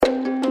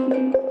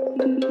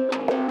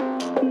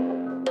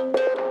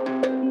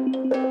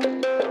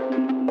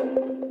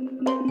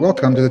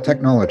Welcome to the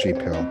Technology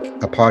Pill,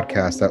 a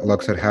podcast that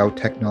looks at how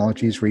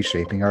technology is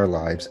reshaping our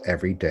lives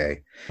every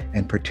day,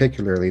 and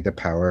particularly the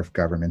power of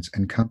governments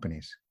and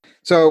companies.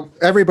 So,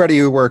 everybody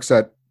who works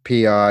at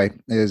PI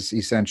is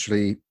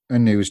essentially a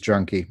news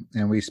junkie,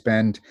 and we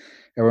spend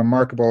a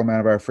remarkable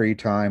amount of our free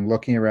time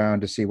looking around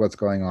to see what's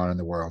going on in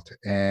the world.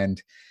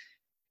 And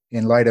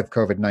in light of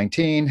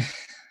COVID-19,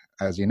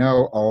 as you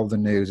know, all the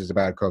news is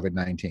about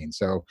COVID-19.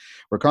 So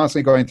we're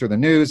constantly going through the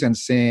news and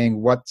seeing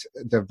what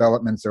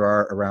developments there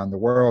are around the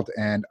world.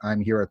 And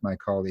I'm here with my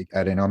colleague,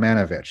 Edin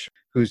Omanovich,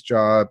 whose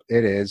job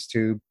it is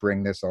to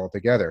bring this all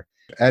together.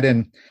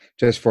 Edin,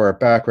 just for our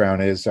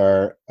background, is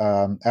our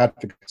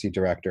advocacy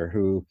director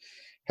who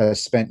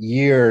has spent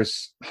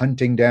years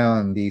hunting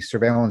down the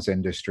surveillance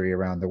industry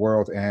around the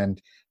world and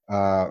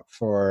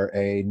for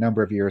a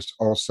number of years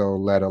also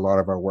led a lot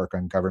of our work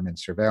on government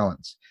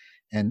surveillance.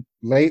 And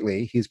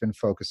lately, he's been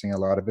focusing a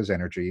lot of his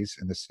energies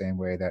in the same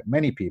way that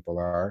many people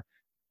are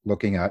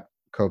looking at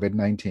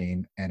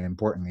COVID-19 and,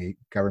 importantly,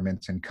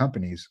 governments and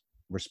companies'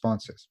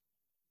 responses.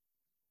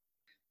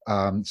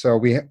 So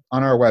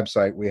on our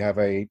website, we have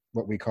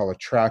what we call a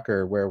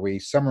tracker where we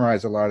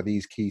summarize a lot of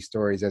these key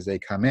stories as they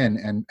come in,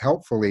 and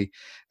helpfully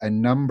a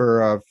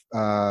number of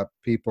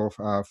people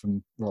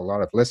from a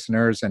lot of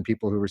listeners and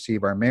people who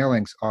receive our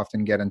mailings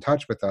often get in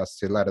touch with us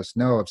to let us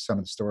know of some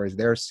of the stories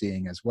they're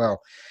seeing as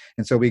well.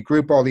 And so we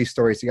group all these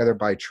stories together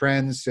by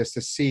trends just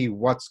to see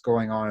what's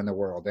going on in the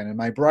world. And in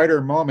my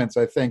brighter moments,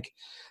 I think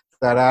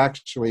that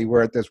actually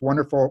we're at this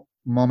wonderful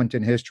moment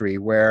in history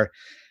where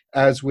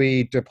as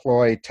we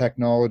deploy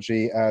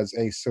technology as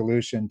a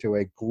solution to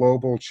a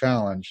global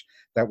challenge,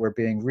 that we're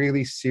being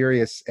really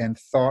serious and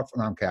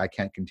thoughtful. Okay, I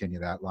can't continue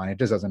that line. It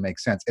just doesn't make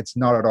sense. It's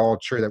not at all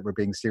true that we're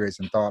being serious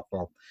and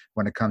thoughtful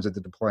when it comes to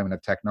the deployment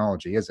of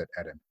technology, is it,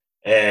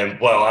 Edin?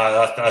 Well,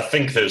 I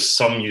think there's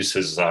some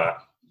uses that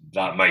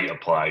might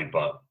apply,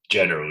 but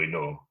generally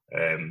no.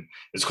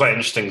 It's quite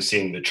interesting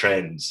seeing the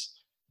trends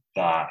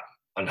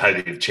and how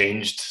they've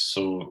changed.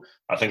 So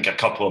I think a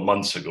couple of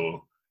months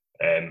ago,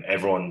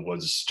 everyone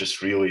was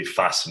just really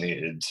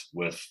fascinated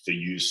with the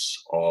use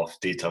of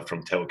data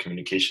from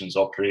telecommunications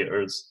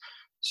operators.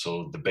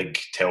 So the big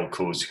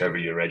telcos, whoever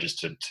you're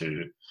registered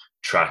to,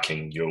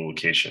 tracking your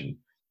location.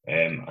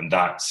 And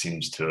that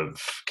seems to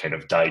have kind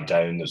of died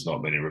down. There's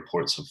not many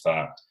reports of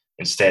that.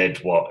 Instead,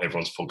 what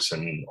everyone's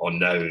focusing on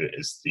now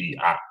is the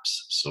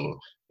apps. So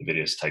the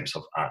various types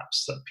of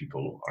apps that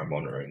people are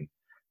monitoring.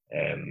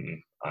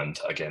 And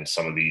again,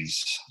 some of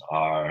these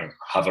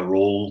have a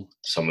role.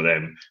 Some of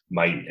them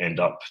might end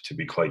up to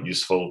be quite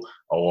useful.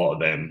 A lot of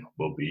them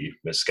will be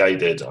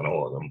misguided, and a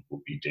lot of them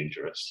will be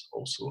dangerous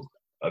also.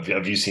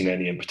 Have you seen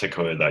any in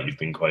particular that you've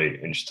been quite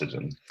interested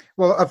in?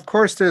 Well, of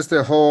course, there's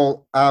the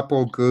whole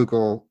Apple,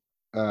 Google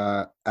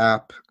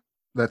app,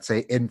 let's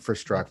say,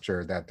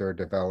 infrastructure that they're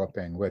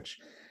developing, which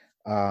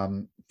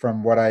from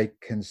what I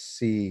can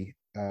see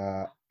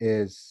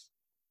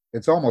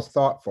it's almost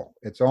thoughtful.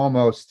 It's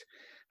almost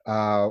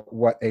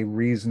what a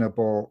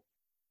reasonable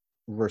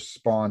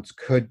response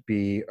could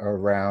be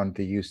around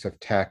the use of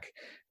tech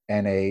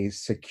and a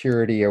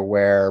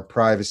security-aware,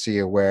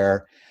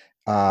 privacy-aware,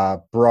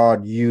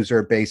 broad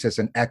user basis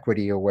and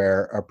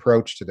equity-aware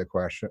approach to the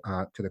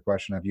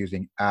question of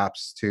using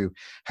apps to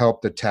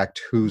help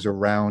detect who's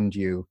around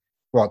you.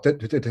 Well, to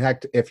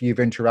detect if you've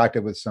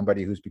interacted with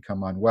somebody who's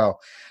become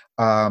unwell.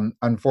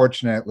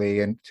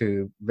 Unfortunately, and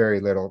to very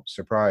little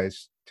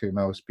surprise to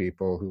most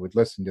people who would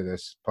listen to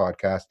this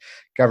podcast,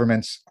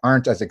 governments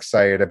aren't as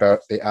excited about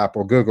the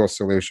Apple Google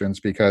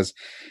solutions because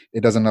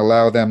it doesn't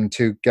allow them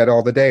to get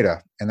all the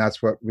data. And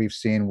that's what we've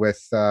seen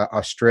with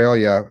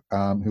Australia,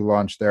 who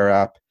launched their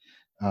app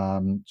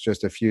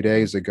just a few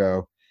days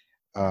ago.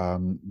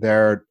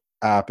 Their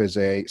app is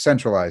a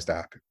centralized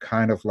app,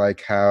 kind of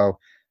like how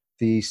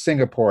the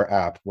Singapore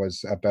app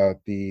was about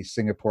the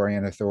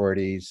Singaporean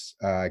authorities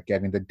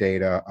getting the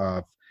data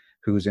of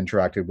who's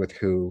interacted with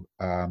who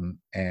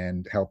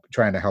and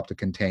trying to help to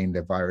contain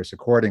the virus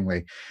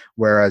accordingly.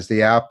 Whereas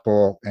the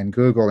Apple and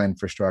Google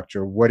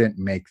infrastructure wouldn't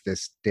make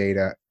this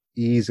data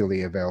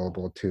easily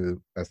available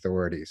to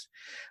authorities.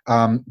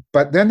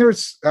 But then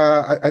there's,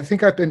 I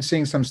think I've been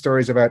seeing some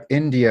stories about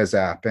India's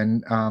app,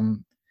 and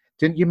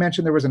didn't you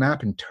mention there was an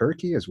app in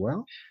Turkey as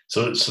well?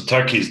 So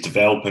Turkey's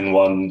developing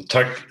one.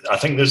 I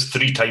think there's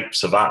 3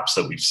 types of apps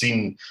that we've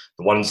seen.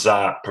 The ones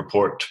that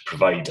purport to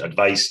provide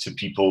advice to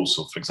people.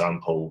 So, for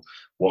example,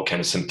 what kind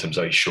of symptoms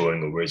are you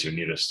showing, or where's your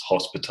nearest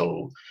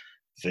hospital?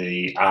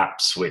 The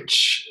apps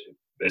which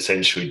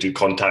essentially do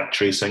contact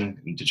tracing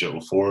in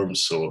digital form.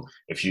 So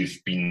if you've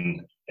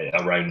been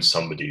around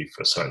somebody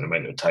for a certain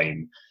amount of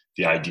time,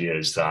 the idea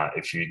is that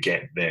if you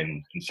get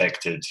them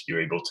infected,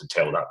 you're able to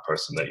tell that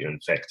person that you're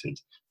infected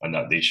and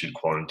that they should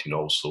quarantine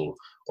also,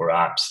 or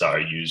apps that are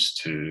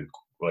used to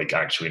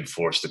actually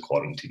enforce the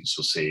quarantine.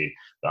 So say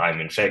that I'm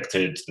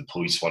infected, the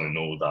police want to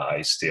know that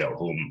I stay at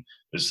home.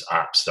 There's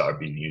apps that are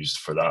being used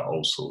for that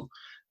also.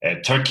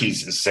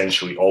 Turkey's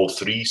essentially all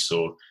 3.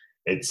 So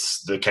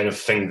it's the kind of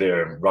thing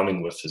they're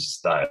running with is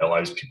that it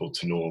allows people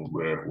to know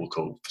where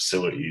local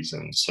facilities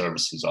and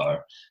services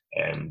are.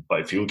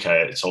 But if you look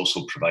at it, it's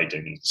also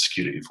providing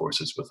security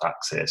forces with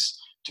access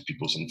to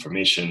people's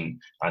information,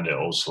 and it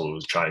also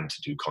is trying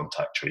to do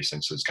contact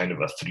tracing. So it's kind of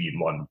a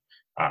 3-in-1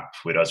 app,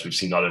 whereas we've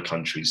seen other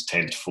countries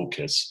tend to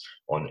focus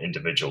on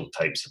individual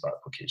types of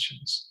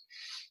applications.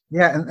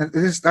 Yeah, and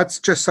that's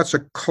just such a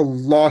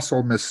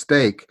colossal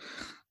mistake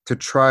to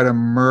try to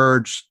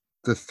merge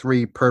the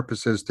three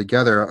purposes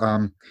together.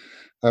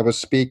 I was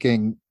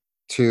speaking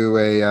to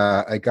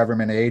a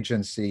government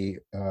agency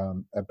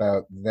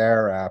about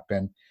their app,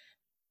 and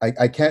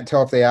I can't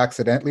tell if they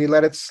accidentally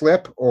let it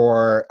slip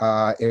or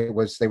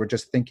they were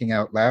just thinking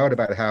out loud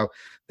about how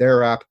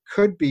their app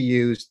could be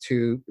used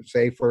to,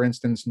 say, for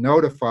instance,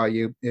 notify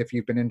you if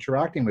you've been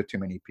interacting with too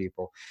many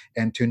people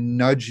and to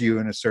nudge you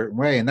in a certain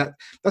way. And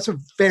that's a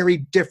very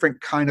different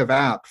kind of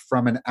app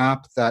from an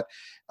app that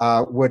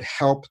would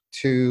help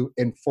to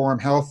inform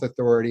health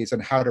authorities on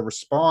how to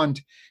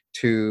respond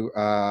to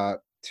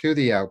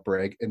the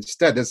outbreak.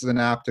 Instead, this is an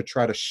app to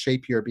try to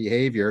shape your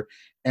behavior,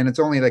 and it's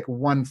only like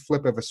one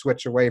flip of a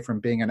switch away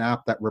from being an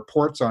app that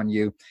reports on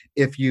you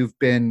if you've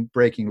been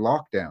breaking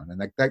lockdown.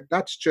 And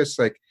that's just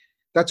like,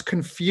 that's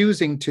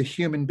confusing to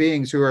human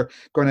beings who are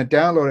going to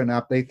download an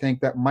app they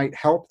think that might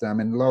help them,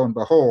 and lo and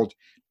behold,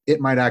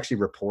 it might actually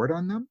report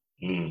on them.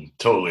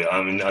 Totally.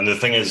 I mean, and the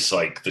thing is,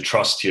 like, the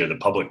trust here, the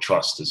public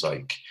trust is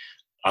like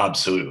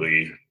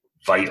absolutely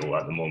vital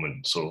at the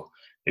moment. So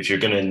if you're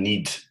going to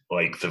need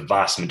like the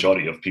vast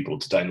majority of people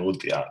to download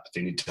the app,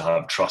 they need to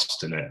have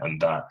trust in it and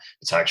that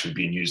it's actually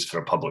being used for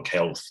a public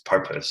health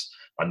purpose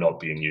and not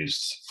being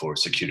used for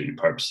security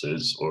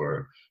purposes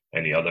or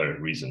any other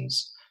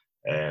reasons.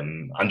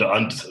 And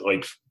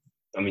like,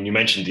 I mean, you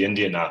mentioned the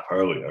Indian app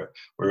earlier.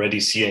 We're already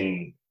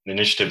seeing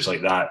initiatives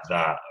like that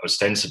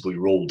ostensibly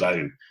rolled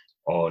out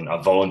on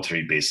a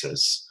voluntary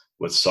basis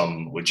with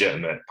some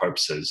legitimate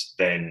purposes,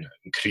 then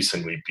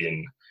increasingly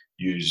being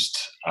used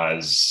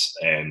as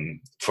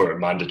for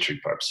mandatory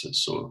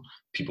purposes. So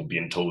people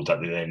being told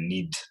that they then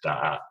need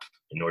that app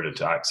in order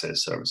to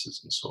access services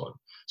and so on.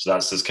 So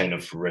that's this kind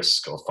of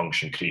risk of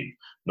function creep,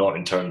 not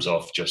in terms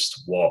of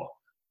just what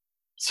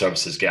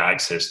services get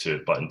access to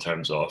it, but in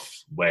terms of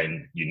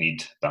when you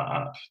need that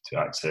app to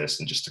access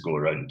and just to go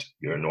around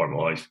your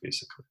normal life,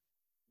 basically.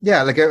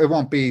 Yeah, like it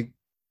won't be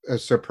a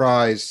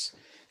surprise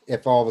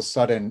if all of a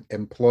sudden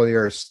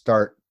employers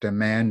start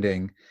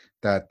demanding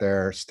that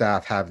their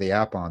staff have the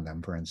app on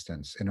them, for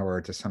instance, in order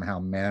to somehow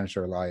manage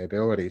their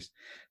liabilities.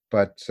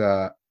 But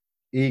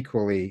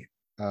equally,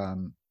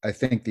 I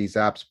think these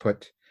apps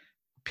put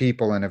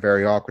people in a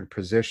very awkward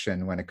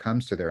position when it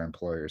comes to their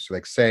employers. So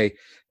like, say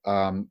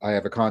I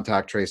have a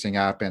contact tracing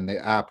app and the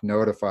app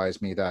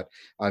notifies me that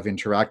I've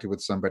interacted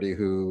with somebody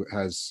who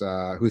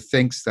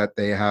thinks that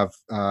they have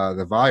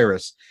the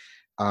virus,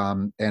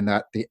 and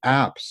that the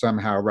app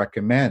somehow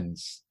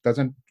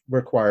doesn't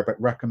require, but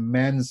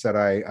recommends that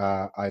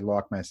I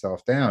lock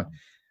myself down.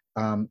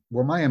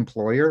 Will my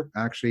employer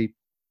actually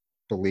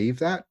believe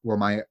that? Will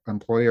my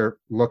employer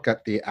look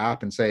at the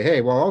app and say,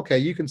 hey, well, okay,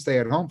 you can stay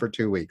at home for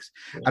 2 weeks?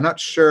 I'm not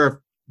sure if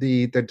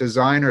the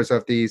designers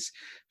of these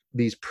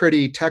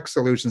pretty tech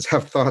solutions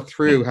have thought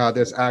through how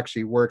this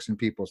actually works in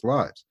people's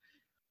lives.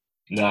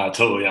 No,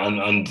 totally.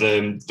 And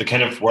the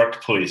kind of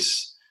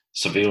workplace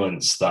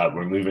surveillance that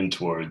we're moving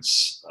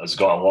towards has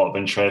got a lot of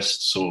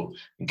interest. So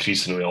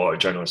increasingly, a lot of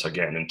journalists are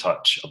getting in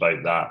touch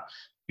about that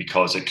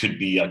because it could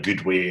be a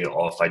good way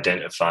of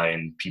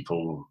identifying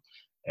people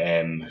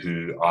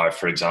who are,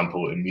 for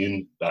example,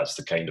 immune. That's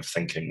the kind of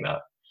thinking that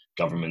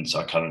governments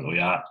are currently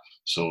at.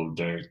 So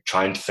they're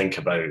trying to think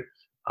about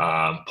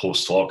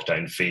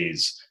post-lockdown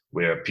phase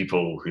where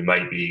people who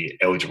might be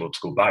eligible to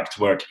go back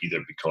to work,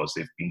 either because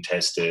they've been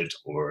tested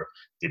or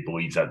they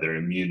believe that they're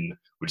immune,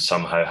 would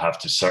somehow have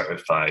to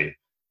certify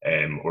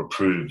or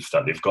prove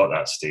that they've got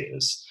that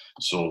status.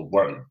 So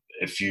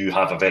if you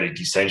have a very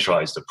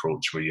decentralized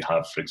approach where you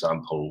have, for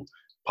example,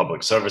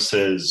 public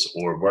services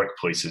or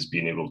workplaces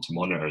being able to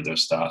monitor their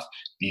staff,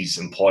 these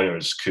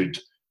employers could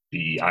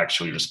be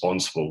actually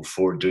responsible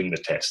for doing the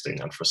testing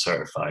and for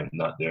certifying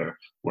that their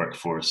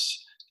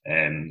workforce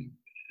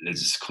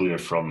is clear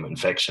from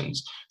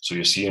infections. So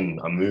you're seeing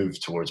a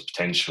move towards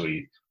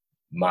potentially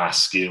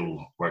mass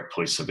scale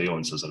workplace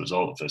surveillance as a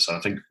result of this. And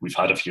I think we've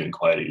had a few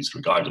inquiries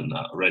regarding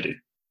that already.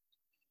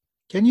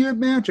 Can you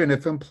imagine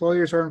if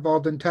employers are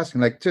involved in testing?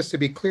 Like, just to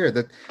be clear,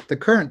 that the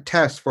current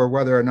test for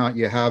whether or not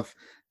you have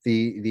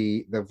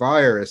the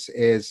virus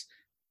is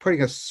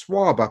putting a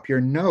swab up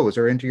your nose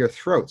or into your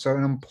throat. So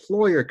an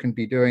employer can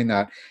be doing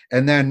that.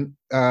 And then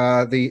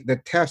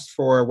the test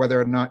for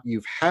whether or not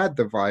you've had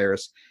the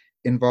virus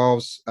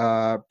involves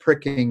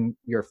pricking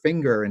your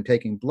finger and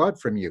taking blood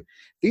from you.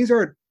 These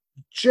are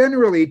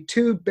generally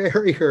two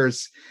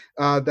barriers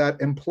that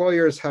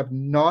employers have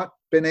not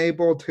been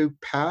able to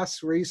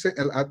pass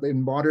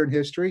in modern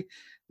history.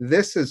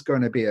 This is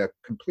going to be a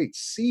complete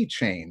sea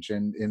change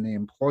in the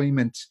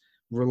employment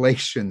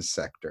relations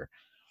sector.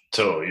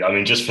 Totally. I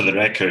mean, just for the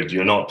record,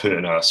 you're not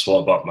putting a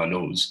swab up my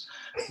nose.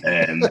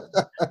 Um,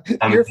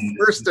 I You're mean,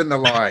 first in the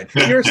line.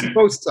 You're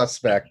supposed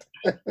suspect.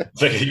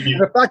 And you,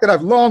 the fact that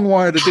I've long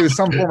wanted to do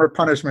some form of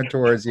punishment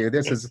towards you,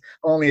 this is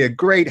only a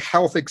great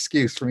health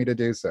excuse for me to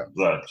do so.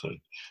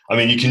 exactly. I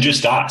mean, you can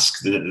just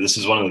ask. This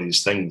is one of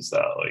these things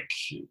that, like,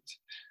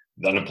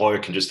 an employer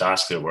can just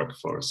ask their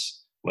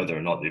workforce whether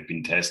or not they've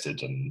been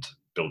tested and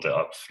build it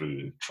up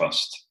through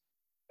trust.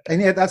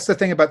 And yeah, that's the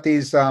thing about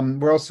these.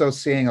 We're also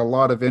seeing a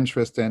lot of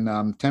interest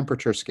in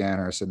temperature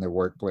scanners in the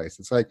workplace.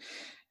 It's like,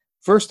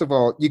 first of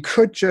all, you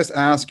could just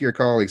ask your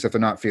colleagues if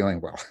they're not feeling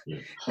well.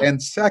 Yeah.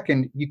 And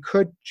second, you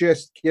could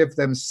just give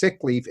them sick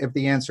leave if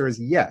the answer is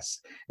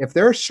yes. If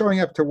they're showing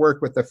up to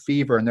work with a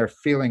fever and they're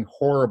feeling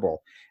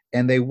horrible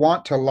and they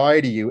want to lie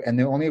to you, and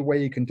the only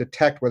way you can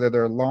detect whether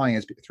they're lying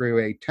is through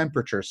a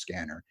temperature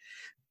scanner,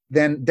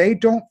 then they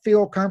don't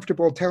feel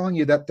comfortable telling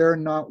you that they're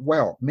not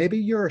well. Maybe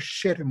you're a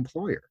shit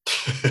employer.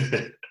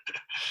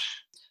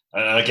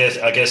 And I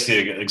guess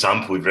the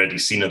example we've already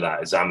seen of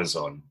that is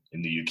Amazon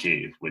in the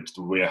UK, which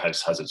the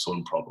warehouse has its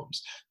own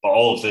problems. But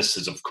all of this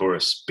is, of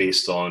course,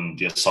 based on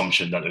the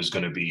assumption that there's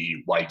going to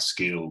be wide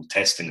scale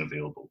testing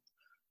available,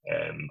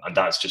 and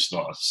that's just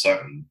not a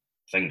certain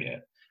thing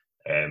yet.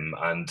 And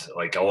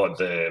like a lot of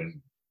the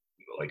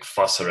like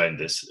fuss around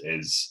this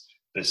is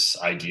this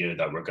idea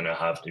that we're going to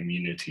have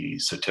immunity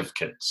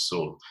certificates.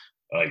 So,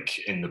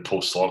 like in the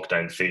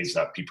post-lockdown phase,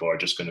 that people are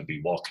just going to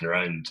be walking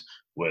around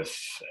with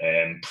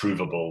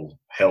provable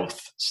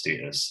health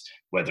status,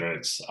 whether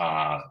it's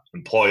a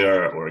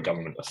employer or a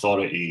government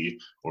authority,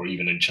 or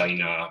even in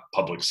China,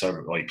 public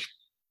service like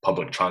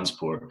public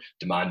transport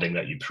demanding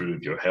that you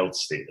prove your health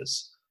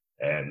status.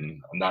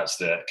 And that's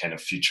the kind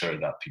of future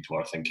that people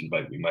are thinking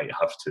about we might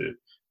have to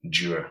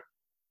endure.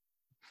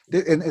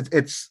 And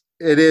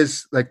it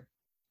is like,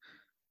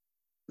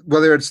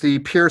 whether it's the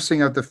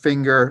piercing of the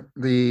finger,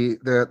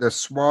 the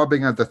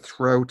swabbing of the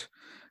throat,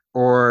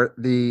 or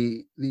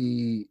the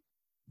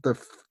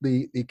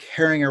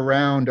carrying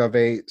around of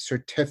a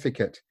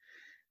certificate,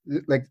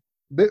 like,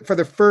 for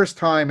the first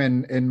time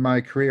in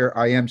my career,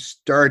 I am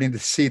starting to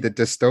see the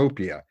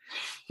dystopia.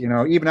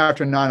 Even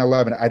after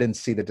 9/11, I didn't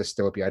see the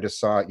dystopia. I just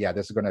saw, yeah,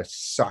 this is going to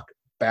suck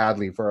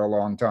badly for a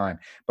long time,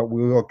 but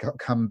we will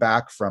come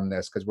back from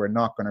this, because we're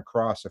not going to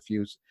cross a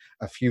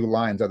few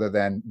lines other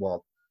than,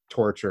 well,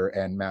 torture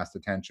and mass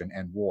detention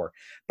and war.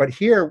 But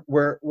here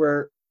we're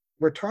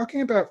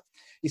talking about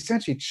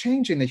essentially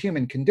changing the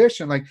human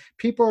condition. Like,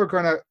 people are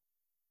going to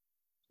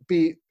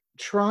be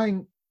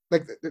trying,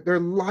 like, their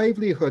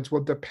livelihoods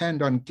will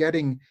depend on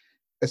getting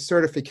a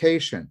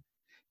certification,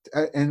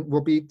 and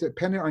will be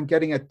dependent on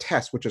getting a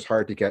test, which is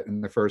hard to get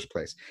in the first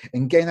place,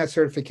 and getting that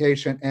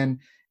certification.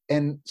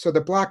 And so the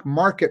black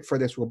market for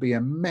this will be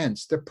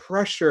immense. The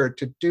pressure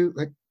to do,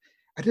 like,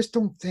 I just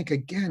don't think,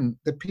 again,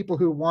 the people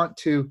who want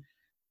to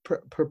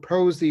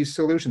propose these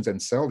solutions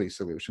and sell these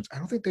solutions, I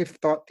don't think they've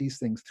thought these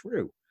things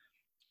through.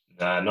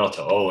 Not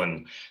at all.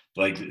 And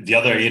like the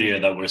other area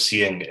that we're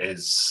seeing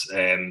is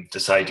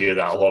this idea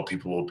that a lot of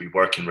people will be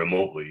working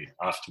remotely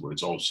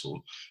afterwards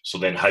also. So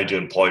then how do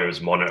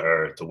employers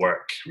monitor the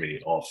work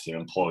rate of their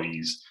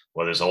employees?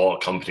 Well, there's a lot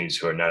of companies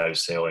who are now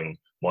selling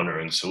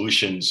monitoring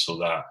solutions so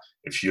that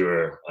if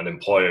you're an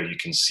employer, you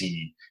can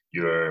see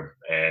your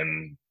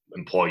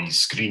employees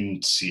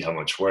screened, see how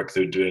much work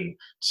they're doing,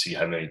 see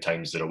how many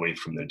times they're away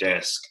from their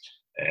desk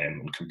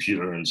and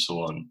computer and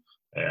so on.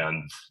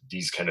 And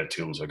these kind of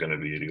tools are going to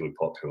be really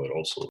popular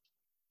also.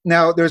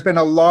 Now, there's been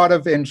a lot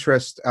of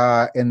interest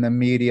in the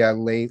media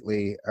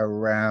lately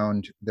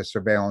around the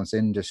surveillance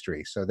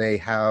industry. So they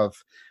have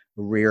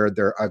reared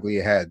their ugly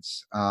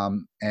heads.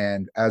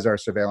 And as our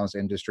surveillance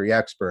industry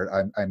expert,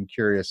 I'm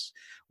curious,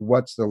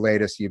 what's the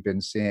latest you've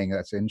been seeing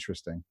that's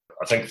interesting?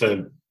 I think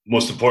the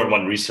most important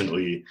one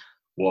recently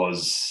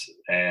was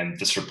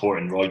this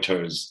report in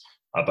Reuters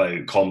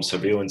about comm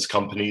surveillance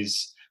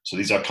companies. So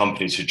these are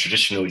companies who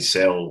traditionally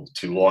sell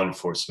to law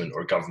enforcement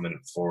or government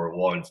for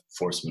law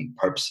enforcement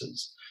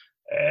purposes.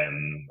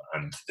 And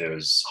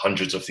there's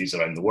hundreds of these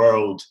around the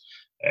world.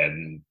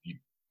 And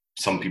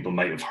some people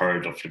might have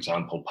heard of, for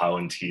example,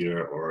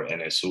 Palantir or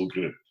NSO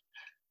Group,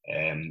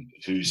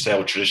 who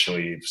sell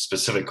traditionally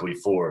specifically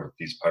for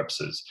these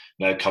purposes,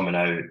 now coming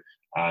out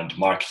and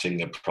marketing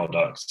their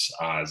products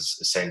as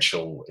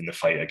essential in the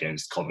fight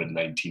against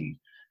COVID-19.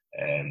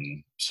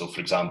 So,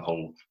 for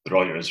example, the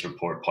Reuters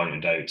report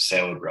pointed out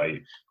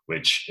Cellebrite,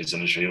 which is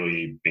an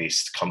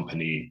Israeli-based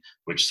company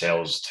which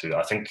sells to,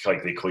 I think,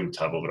 like they claim to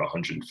have over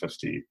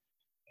 150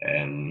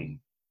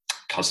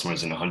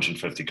 customers in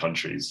 150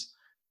 countries,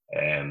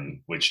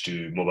 which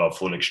do mobile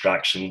phone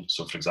extraction.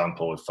 So, for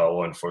example, if a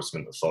law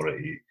enforcement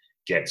authority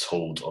gets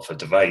hold of a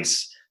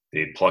device,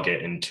 they plug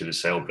it into the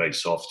Cellebrite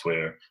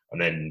software, and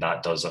then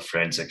that does a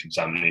forensic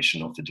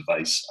examination of the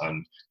device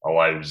and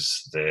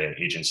allows the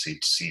agency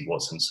to see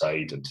what's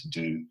inside and to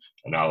do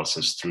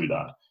analysis through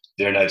that.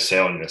 They're now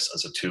selling this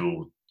as a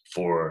tool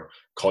for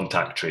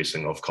contact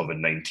tracing of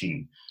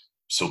COVID-19.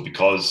 So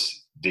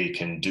because they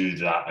can do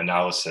that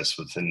analysis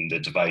within the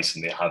device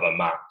and they have a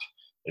map,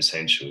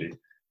 essentially,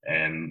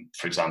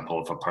 For example,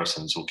 of a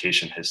person's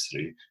location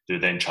history, they're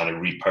then trying to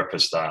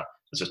repurpose that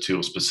as a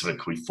tool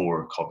specifically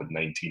for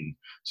COVID-19.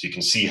 So you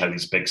can see how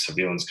these big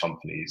surveillance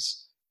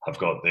companies have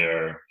got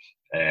their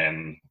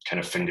kind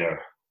of finger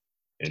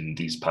in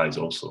these pies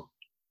also.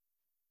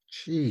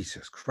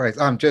 Jesus Christ.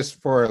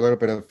 Just for a little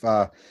bit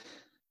of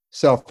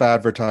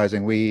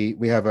self-advertising, we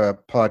have a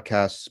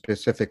podcast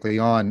specifically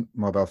on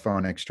mobile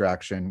phone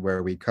extraction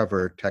where we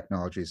cover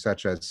technologies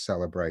such as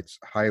Cellebrite's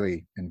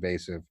highly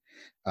invasive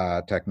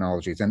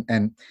technologies.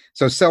 And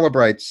so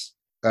Cellebrite's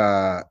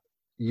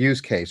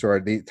use case, or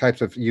the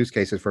types of use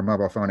cases for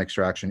mobile phone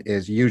extraction,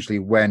 is usually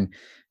when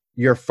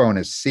your phone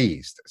is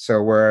seized.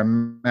 So we're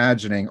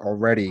imagining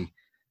already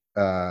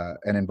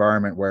an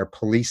environment where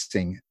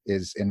policing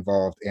is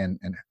involved in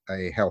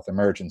a health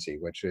emergency,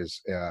 which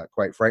is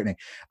quite frightening.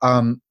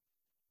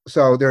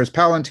 So there's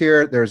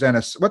Palantir, there's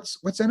NS. What's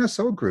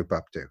NSO Group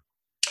up to?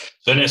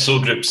 So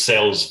NSO Group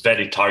sells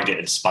very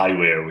targeted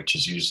spyware, which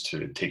is used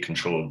to take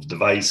control of the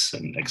device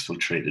and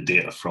exfiltrate the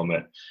data from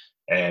it.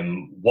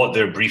 What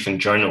they're briefing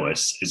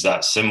journalists is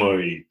that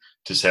similarly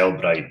to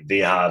Cellebrite, they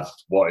have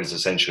what is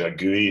essentially a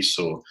GUI,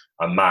 so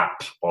a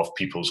map of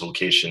people's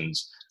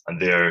locations, and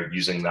they're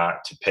using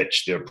that to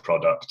pitch their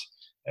product.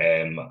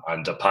 And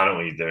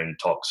apparently they're in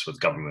talks with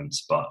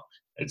governments, but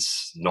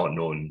it's not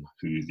known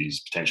who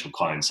these potential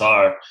clients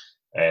are.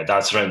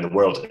 That's around the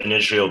world. In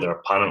Israel, they're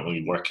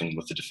apparently working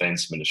with the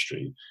Defense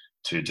Ministry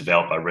to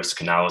develop a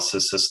risk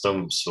analysis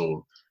system.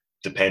 So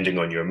depending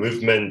on your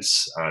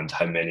movements and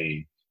how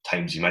many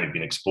times you might have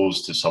been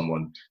exposed to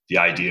someone, the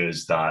idea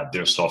is that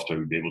their software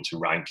would be able to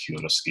rank you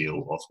on a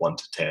scale of 1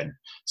 to 10,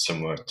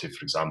 similar to,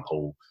 for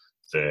example,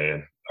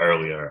 the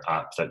earlier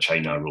app that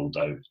China rolled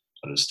out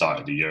at the start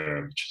of the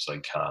year, which is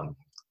like a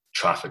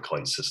traffic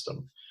light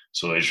system.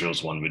 So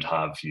Israel's one would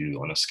have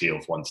you on a scale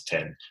of 1 to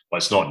 10, but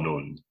it's not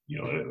known,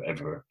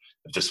 ever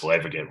if this will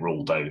ever get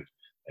rolled out.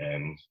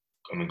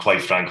 I mean,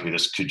 quite frankly,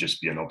 this could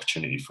just be an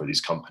opportunity for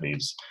these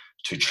companies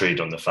to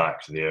trade on the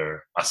fact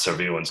they're a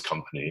surveillance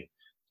company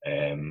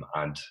and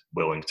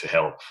willing to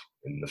help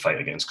in the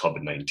fight against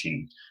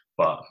COVID-19.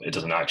 But it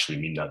doesn't actually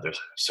mean that their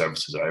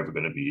services are ever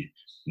going to be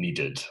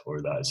needed or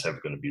that it's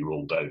ever going to be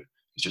rolled out.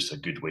 It's just a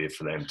good way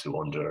for them to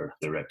launder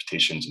their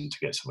reputations and to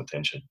get some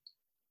attention.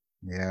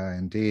 Yeah,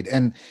 indeed.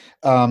 And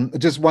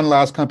just one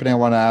last company I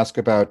want to ask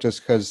about,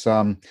 just because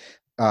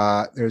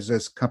there's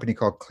this company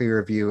called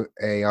Clearview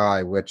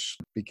AI, which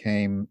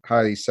became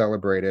highly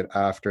celebrated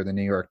after the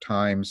New York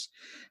Times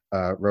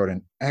wrote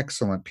an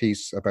excellent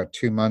piece about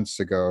 2 months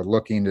ago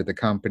looking into the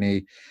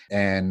company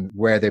and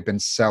where they've been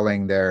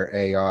selling their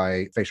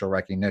AI facial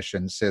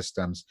recognition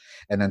systems.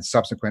 And then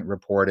subsequent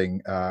reporting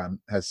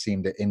has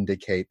seemed to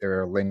indicate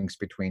there are links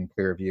between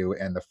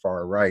Clearview and the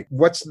far right.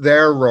 What's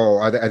their role?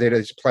 Are they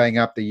just playing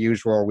up the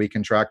usual "we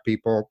can track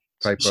people"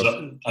 type of?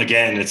 So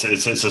again, it's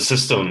a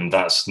system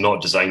that's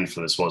not designed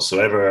for this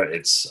whatsoever.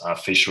 It's a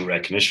facial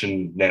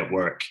recognition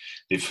network.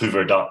 They've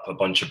hoovered up a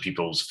bunch of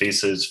people's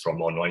faces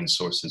from online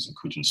sources,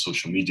 including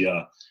social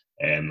media,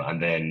 and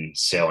then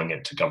selling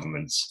it to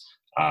governments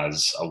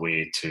as a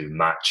way to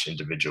match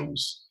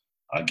individuals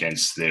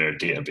against their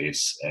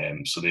database.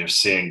 So they're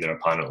saying they're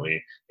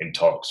apparently in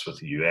talks with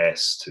the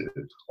US to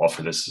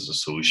offer this as a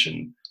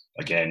solution,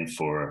 again,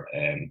 for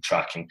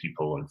tracking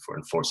people and for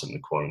enforcing the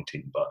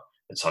quarantine. But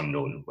it's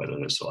unknown whether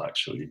this will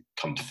actually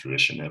come to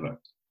fruition ever.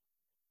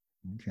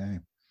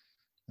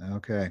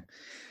 Okay.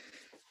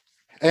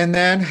 And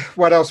then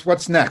what else?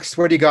 What's next?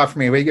 What do you got for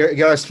me? You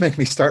got to make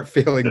me start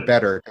feeling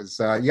better, because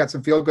you got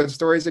some feel-good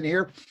stories in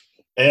here.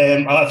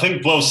 I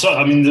think,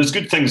 there's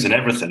good things in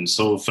everything.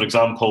 So, for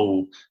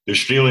example, the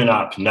Australian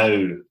app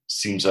now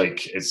seems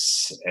like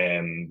it's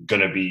going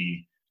to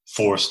be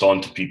forced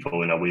onto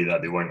people in a way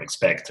that they weren't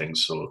expecting.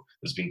 So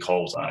there's been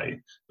calls by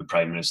the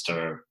Prime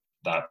Minister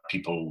that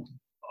people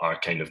are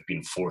kind of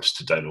being forced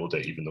to download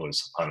it, even though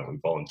it's apparently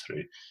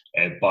voluntary.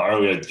 But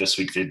earlier this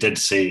week, they did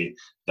say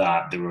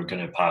that they were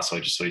going to pass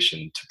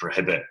legislation to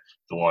prohibit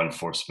the law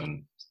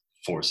enforcement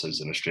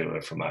forces in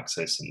Australia from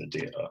accessing the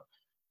data,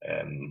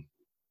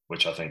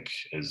 which I think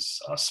is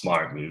a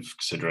smart move,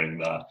 considering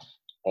that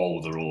all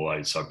of the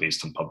rollouts are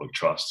based on public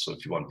trust. So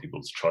if you want people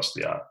to trust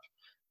the app,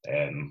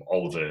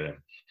 all the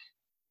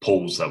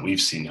polls that we've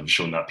seen have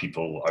shown that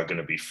people are going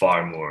to be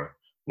far more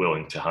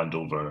willing to hand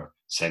over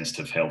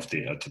sensitive health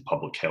data to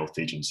public health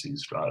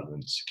agencies rather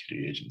than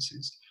security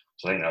agencies.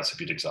 So I think that's a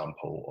good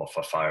example of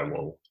a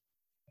firewall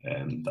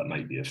that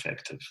might be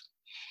effective.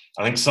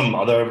 I think some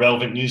other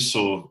relevant news,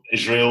 so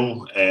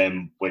Israel,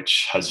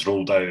 which has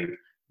rolled out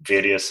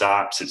various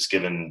apps, it's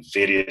given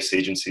various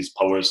agencies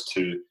powers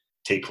to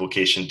take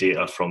location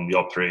data from the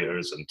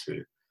operators and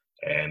to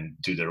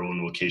do their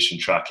own location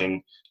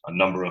tracking. A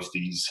number of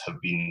these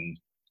have been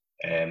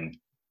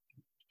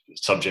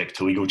subject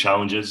to legal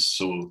challenges.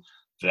 So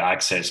the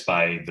access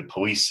by the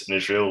police in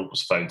Israel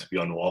was found to be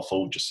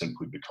unlawful just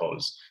simply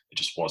because it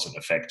just wasn't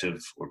effective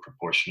or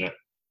proportionate.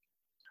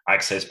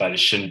 Access by the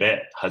Shin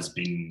Bet has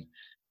been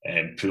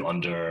put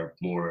under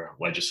more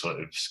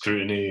legislative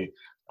scrutiny,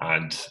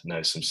 and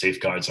now some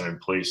safeguards are in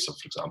place. So,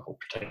 for example,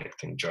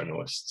 protecting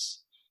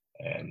journalists.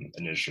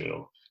 in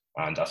Israel.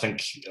 And I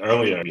think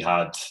earlier we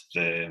had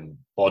the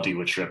body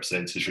which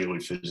represents Israeli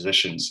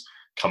physicians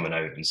coming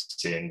out and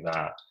saying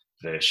that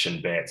the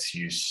Shin Bet's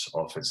use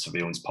of its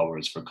surveillance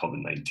powers for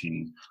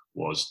COVID-19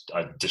 was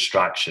a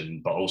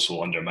distraction, but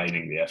also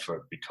undermining the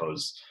effort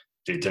because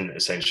they didn't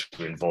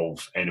essentially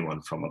involve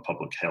anyone from a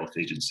public health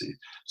agency.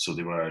 So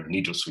they were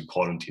needlessly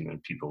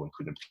quarantining people,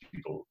 including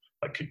people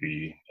that could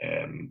be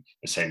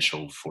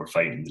essential for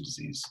fighting the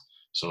disease.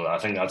 So I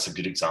think that's a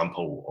good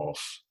example of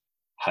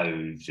how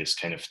this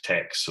kind of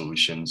tech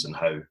solutions and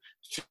how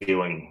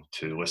failing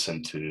to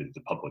listen to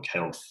the public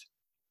health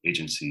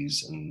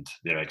agencies and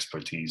their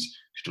expertise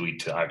could lead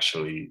to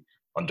actually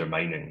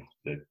undermining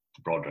the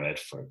broader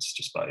efforts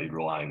just by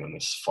relying on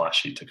this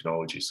flashy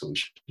technology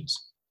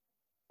solutions.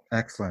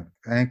 Excellent.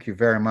 Thank you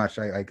very much.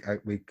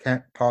 We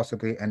can't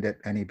possibly end it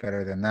any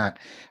better than that.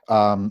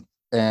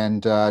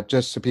 And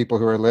just to people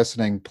who are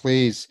listening,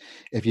 please,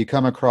 if you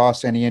come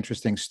across any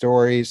interesting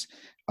stories,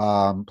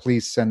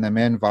 please send them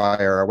in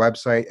via our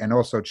website, and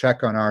also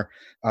check on our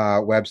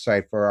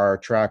website for our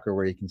tracker,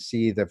 where you can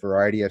see the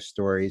variety of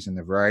stories and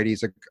the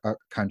varieties of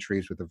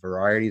countries with the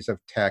varieties of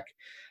tech.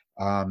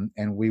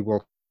 And we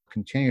will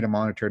continue to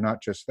monitor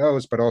not just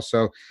those, but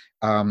also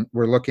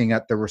we're looking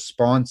at the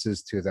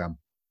responses to them,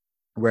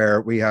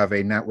 where we have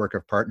a network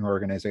of partner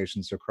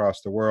organizations across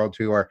the world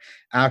who are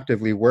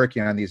actively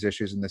working on these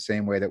issues in the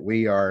same way that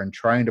we are, and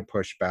trying to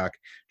push back,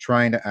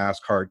 trying to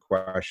ask hard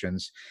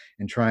questions,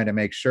 and trying to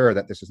make sure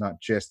that this is not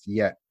just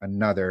yet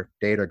another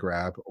data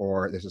grab,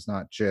 or this is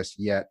not just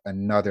yet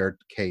another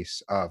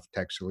case of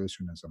tech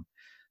solutionism.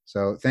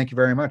 So thank you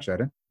very much,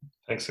 Edin.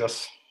 Thanks,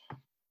 Gus.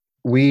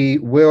 We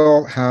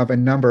will have a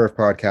number of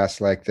podcasts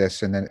like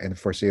this in the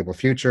foreseeable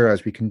future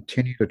as we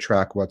continue to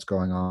track what's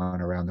going on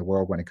around the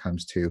world when it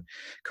comes to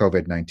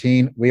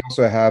COVID-19. We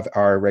also have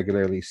our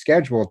regularly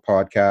scheduled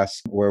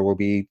podcasts where we'll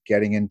be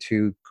getting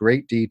into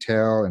great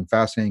detail and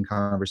fascinating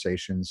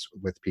conversations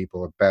with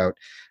people about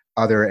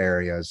other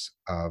areas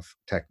of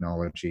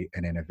technology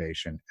and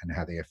innovation and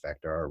how they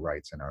affect our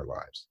rights and our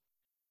lives.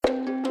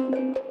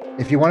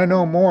 If you want to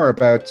know more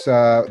about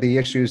the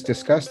issues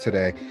discussed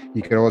today,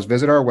 you can always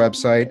visit our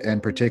website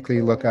and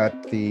particularly look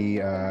at the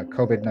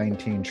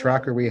COVID-19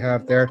 tracker we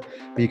have there.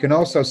 But you can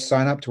also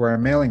sign up to our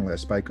mailing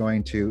list by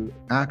going to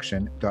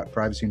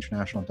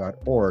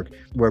action.privacyinternational.org,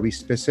 where we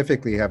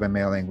specifically have a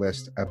mailing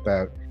list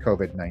about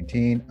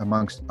COVID-19,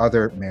 amongst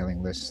other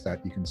mailing lists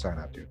that you can sign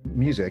up to.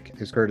 Music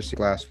is courtesy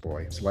Glass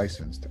Boy. It's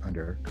licensed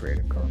under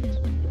Creative Commons.